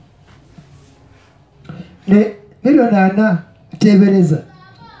ana ne milioni 4 tebereza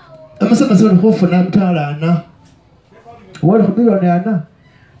amasomesa oli kufuna mtala 4 wali ku milioni 4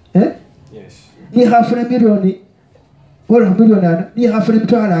 yes ni hafuna milioni wali ku milioni 4 ni hafuna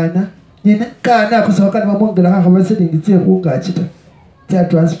mtala 4 ni kana kusoka na mwongera ha kabasiringi tse kungachita tya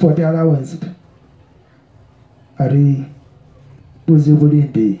transport allowance ari buzi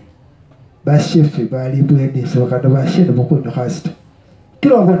bulindi bashefe bali bwene soka na bashene bukunyo hasta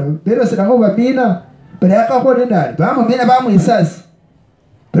kilo bona bero sina ho babina bali akakone ndani bamo mina bamo isasi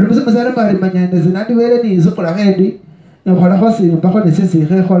bali musomesa na mari manyande zinandi wele ni izokola hendi ngola hosi mpako nesisi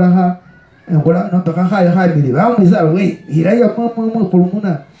he khola ha ngola no mpaka ha bili bamo isa we ira ya mu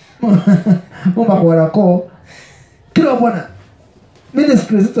kulumuna mu bakola ko kilo bona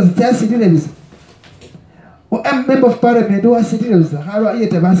ministry zito zitasi dile bizo member of parliament wa sitile bizo halo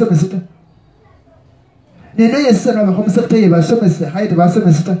ayete basomesa neno yesana bakomsata yebasomesa hayite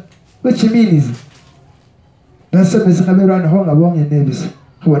basomesa which means basomesa kaberana ho ngabonge nebisa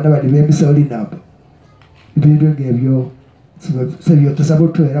kubona bali bemisa oli nabo ibintu ngebyo sebyo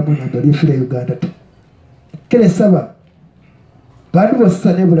tusabotwera mu nando lifire Uganda kile saba bandu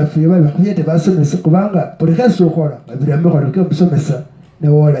bosane bula fiye bali bakuyete basomesa kubanga polikaso kola babirambe ko ke busomesa ne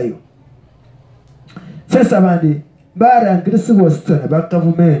wolayo sasa bandi barangirisi bosane ba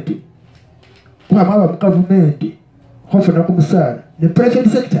government kwa government hofuna kumusara ne private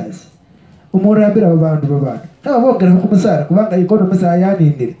sectors umurambira abantu babantu abogera kumusara kubanga economy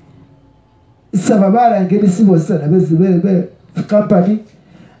sayanindire isaba barangirisi bosane bezibebe company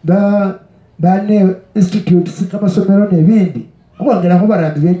bane institutes kama somero nebindi kubangera ko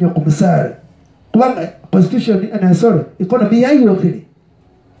barambi benyo kumusara kubanga constitution anasoro economy yayokire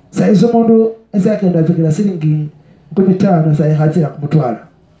saizo mundu ezakenda fikira siringi 15 sai hatira kumutwala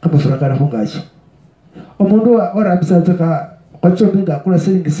kama furakana kungachi omundu orabisa zaka kwachobinga kula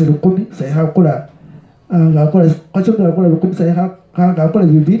siringi 10 sai hakula ngakula kwachobinga kula 10 sai hakula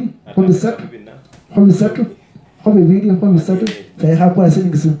 2 13 sai hakula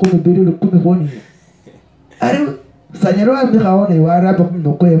siringi 10 honi ari sanyero amikaone waraba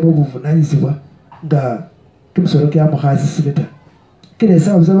kumnokwe buvunanyisibwa nga kimsoroke amuhazi sileta kile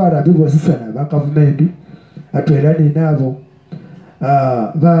sababu zabarabi bosisana ba government atwerane nabo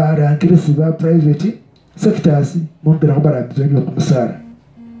barangirisi ba private sectors mumbera ko barabi byo kumusara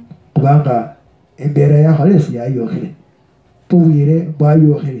kubanga embera ya halesi yayohire tubwire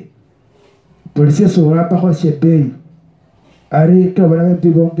bayohire polisi sura pa ko shebei ari ko barabi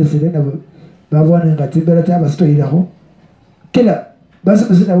bibongesere nabo babone ngatimbera cyabasitoyiraho kila basi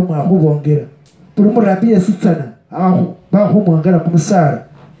basi nabo mwakubongera turumurabiye sitsana aho baho mwangara kumusara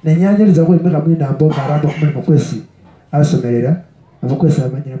nenyanyiriza ko imeka mwinambo maramba kumwe mukwesi asomerera abakwesi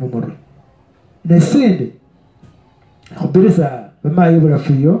abanyira mu murwe nesinde khubiriza bamaye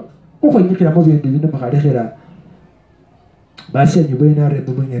burafiyo uko nyikira mu bindi bino makarehera basi nyibwena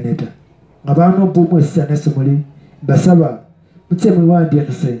rembo mwengeneta ngabano bumwe sana somuli basaba mutsemwe wandi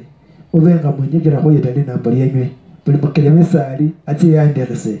akase ubenga munyikira ko yetali nambali yenywe buli mukelemesali ati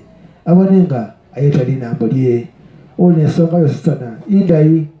yandekese abonenga ayetali nambali ye one songa yosana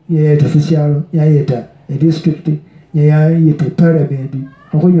indai yeta sishalo yayeta a district yayeta parliament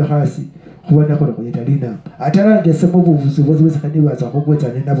akonyo hasi kubona ko yetali namba atarange semo buvuzi bozi kanibaza ko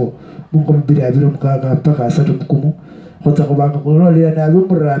kwetane nabo mungo mbiri abiro mukaga paka 3 mukumu khotsa ko banga ko lolera nabo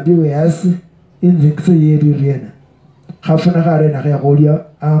murambi we hasi inzikse yeri riena khafuna khare na ya golia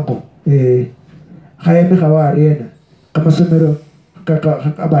ango khayeme khawarena kama somero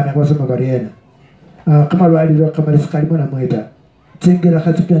abana kwasoma barena kama lwaliro kama risikali mwana mweta tingira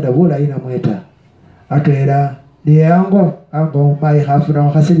khatikenda bola ina mweta atera ni ango mai hafuna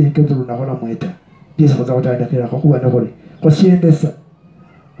khasili nkebulu na kola mweta ndizo kuza kutandakira ko kubana kole ko siendesa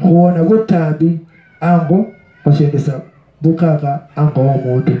kuona butambi ango ko siendesa bukaka ango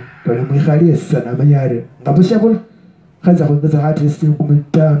omuntu bali mwikhaliye sana manyare ngabushabula khaza kuza hati simu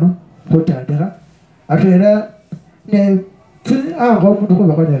 15 kutandika atera ne ango omuntu ko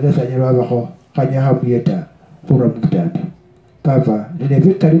bakona gesanyero abako kanya habuyeta kura mutambi papa ne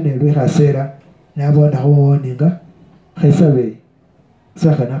victory ne lwe hasera nabona ho ninga khasabe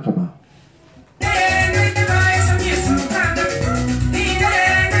saka nakama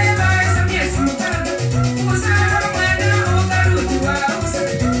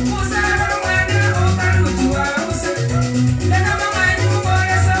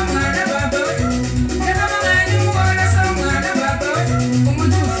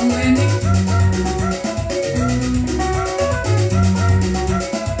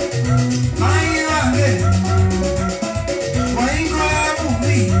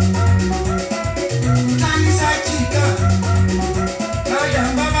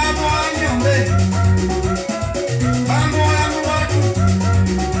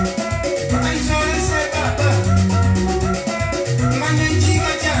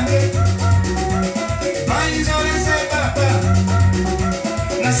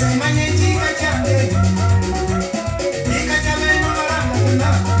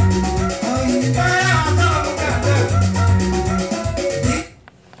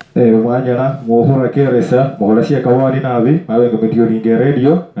Mwanyana muhura keresa muhorashia kawani nabi mawe ngamitio ninge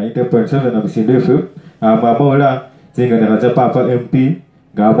radio 90.7 na misindefu mamola zinga neraja papa MP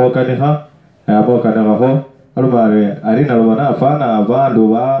ngamoka neha amoka neho alumare arina lumana afana abandu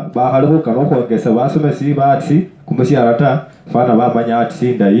ba haluko kanoko ngesa basomesi batsi kumesi arata fana bamanya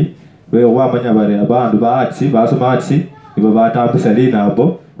atsi ndai we wamanya bare abandu batsi basoma atsi ibo batambisa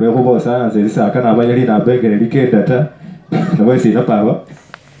linabo we kubo sana zisa kana abanyali na begere likenda ta nawesi na papa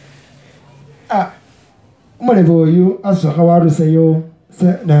umulebe oyu asooka waruseyo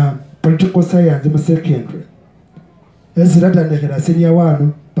na political science mu secondary eziratandikira senior wano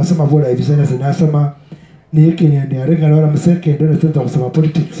basoma bola ebisenese nasoma niyekenyandi arengala wala mu secondary nasenza kusoma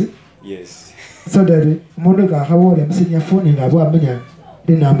politics. Yes. So that umuntu ngakabola mu senior phone ngabo amenya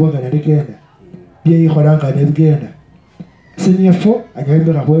linambonga naligenda byeyikholanga nebigenda senior 4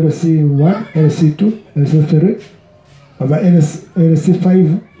 anyayimira kwa LC1 LC2 LC3 aba LC5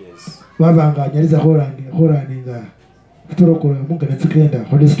 babanga nyaliza horaninga kutorokora munga natsikenda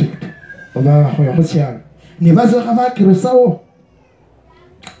ho district baba hoya hosyala ni bazo khabakiro sawo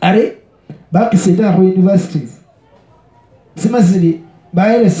ari bakisenda ho universities simazili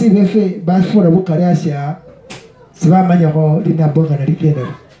baele CVF bafura bukari asya sibamanya ho linabonga nalikenda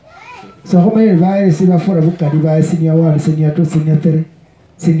so ho baele baele sibafura bukari ba senior 1 senior 2 senior 3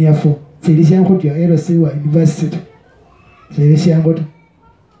 senior 4 silisha ngotyo LC1 university silisha ngotyo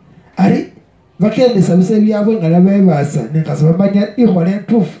ari bakende sabise byabo ngalabe basa nekasaba banya ihole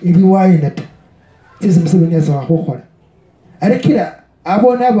proof ibiwaye nata tisimsebenya sawa khokhola ari kila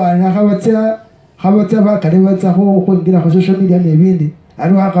abona abana khabatsa bakale batsa ho kwingira ho social media nebindi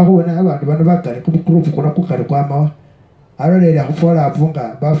ari wakabona abantu bana bakale ku group kuna kukale kwa mawa arolera kufola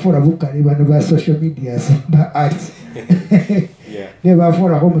apunga bafora bukale bana ba social media ba arts ne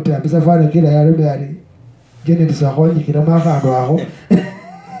bafora ho mutambisa fana kila yaro ari jeneti sahoni kila makando aho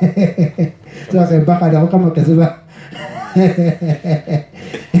sasa bakada kama kaziba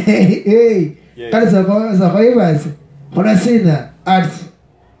kale za ibasi kuna sina arts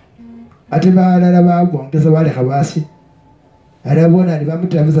atiba ala babongeza bale khabasi arabona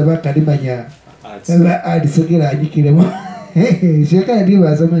libamutambisa bakalimanya aba arts kila anyikiremo sheka ndi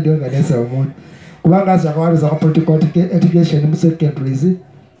bazama ndio kanesa umuntu kubanga zakwaru za political education mu secondaries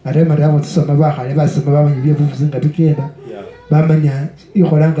arema ramo tsoma bakhale basoma bamanya byevuzi ngatikenda bamanya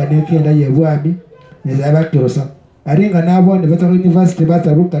ikholanga nekenda yebwami nezaba kirosa aringa nabone bata university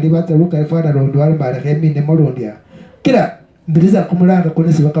bataruka ifana rondo wali mara khemine molondia kila mbiliza kumulanga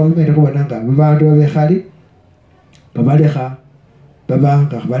konesi bakavumene kubananga babandu babekhali babalekha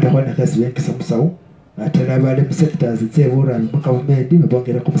babanga balekho khesi benkisa musawo atela bale mu sectors tsebura mu government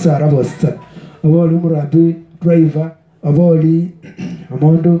babongera kumusara bosa aboli umurambi driver aboli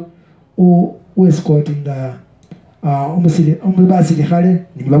amondo escortinga umusili khale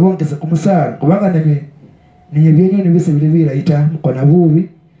ni babongeza kumusara kubanga ninye byenyoni bise bilibira ita mukona bubi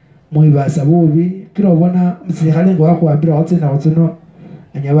muibasa bubi kila ubona umusili khale ngo wakwambira watsino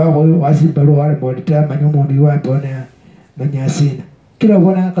anyaba wasibalo wale modita manyo mundu wambona manyasina kila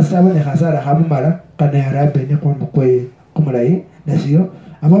ubona kasaba ne khasara khamumala kana yarabe ne kumukwe kumulai nasiyo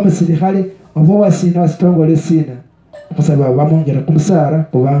abamusili khale abo wasina wasitongole sina kusaba bamongera kumusara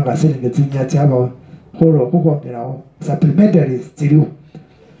kubanga selinga tsinyatsi aba horo kukongeraho supplementaries ziriho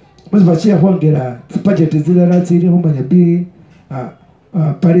muzibachia kongera budget zilala ziriho manya bi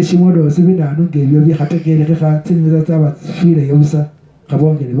parish models binanu ngebyo bikhategere kha tsinza tsaba file yobusa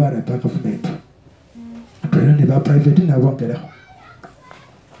kabongere bara pa government apero ne ba private na bongeraho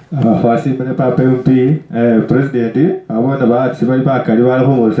fasi mene pa PMP president abona ba sibali ba kali ba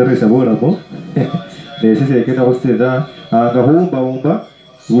ho mo service abona mo nesise kena hosteda ngahumba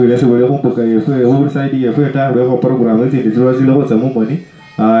wile sebole kumbuka yefe oversight yefe ta lego program zi ndizilo go tsamu moni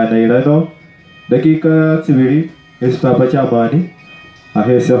na ilano dakika tsibiri esitapa chamani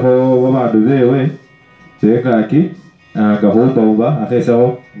ahese ho babandu bewe zekaki ngahumba ahese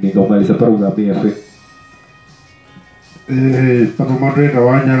ho ningomalisa program yefe papa moderator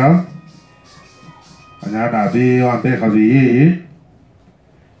wanyala anyana bi wambe khabi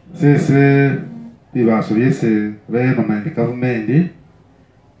sese bibaso byese beno mandi government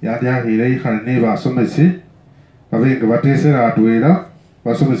yahire ikhane basomesi babenga batesera atwera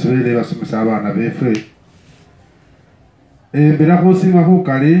basomesi bele basomesa abana befe mbera khosima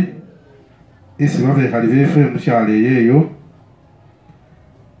khukali isi babekhali befe mushale yeyo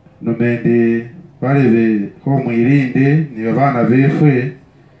nomende balebe ko mwirinde ni abana befe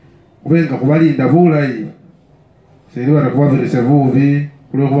kubenga kubalinda bulayi seri barakubavirisa bubi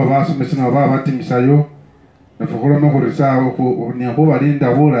kulo kuba basomesa nabo babatimisayo nafukula nokurisa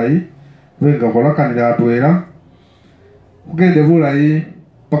niyakubalinda bulayi benga kholakanila atwela khugende bulayi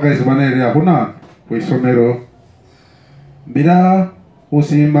paka esi banelera khuna khwisomelo mbila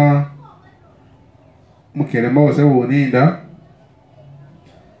khusima mukelema wose wuninda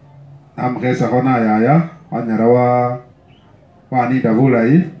namukhesakho nayaya wanyala waninda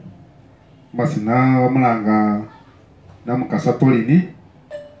bulayi masina wamulanga namukasa polini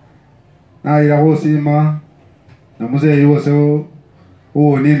nayila khusima namuzeyi wose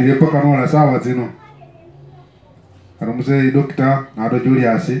uwonindile paka nola sawa zino ano muzeyi dokita nado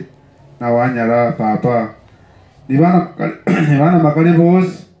Julius nawanyala papa ni bana makali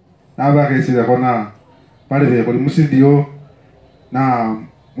bosi nabakhesileho na bali bekhuli musidio na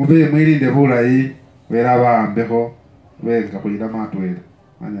mube mwilinde bulayi wela bawambekho benga khuyila matwela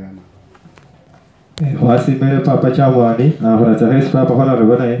manyalana wasimele papa chamwani khulacha khesi papa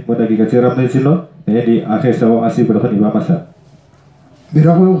kholarebo naye mudakika tsiramne tsino nendi akhesawo asibulekho ni bamasa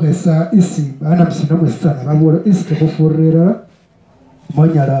birakho ukhesa isi bana msina mwesitsana babola isi tekhufurira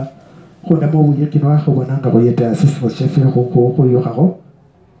monyala khundamo obuyekino akhubonanga khuyeta sisimo shefile khuyukhakho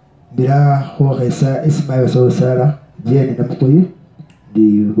mbira khukhesa isi mayo sosala jeni namukuyi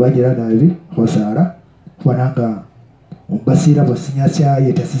ndi wanyala nabi khosala khubonanga umbasira bosinyasya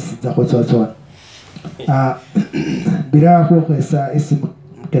yeta sisinza khotsotsona mbira khukhesa isi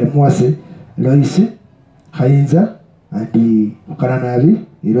mukelemuwase loisi khayinza andi ukana nabi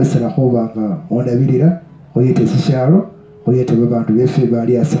irosera khubanga mondabirira khuyeta sishalo khuyeta babandu befe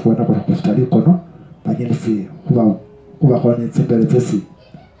bali ase khubona khufutali kono banyelese khubakhona tsimbere tsesi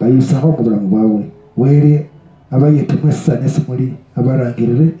bayisakho mu bulamu bwabwe wele abayeta mwesisane simuli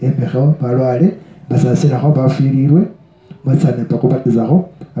abarangirire emekho balwale basasilakho bafirirwe mwesane pakubakizakho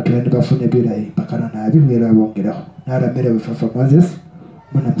atulani bafune bilayi bakana nabi wele abongelekho naramire bafafa mazesi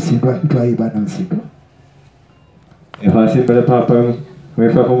munamusindwa itwaye bana musindwa khasimbele papa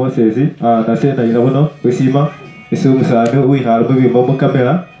wefakho mosesi nasena ila buno wisima isi umusani uwikhale mubimo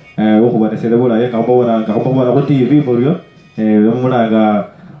mukamera ukhubonesele bulayi nga khumubona khu TV mulyo bamulanga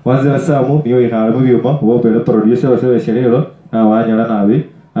wanzila samu niyo ikhale mubyuma wobele producer waseweshelelo wanyala nabi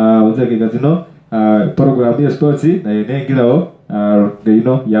unzekika zino program ya sports naye nengilawo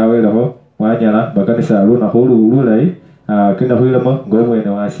ino yawelekho wanyala bakanisa lunakhu lulayi kina khwilamo ngomwene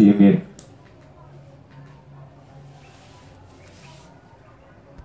wasimile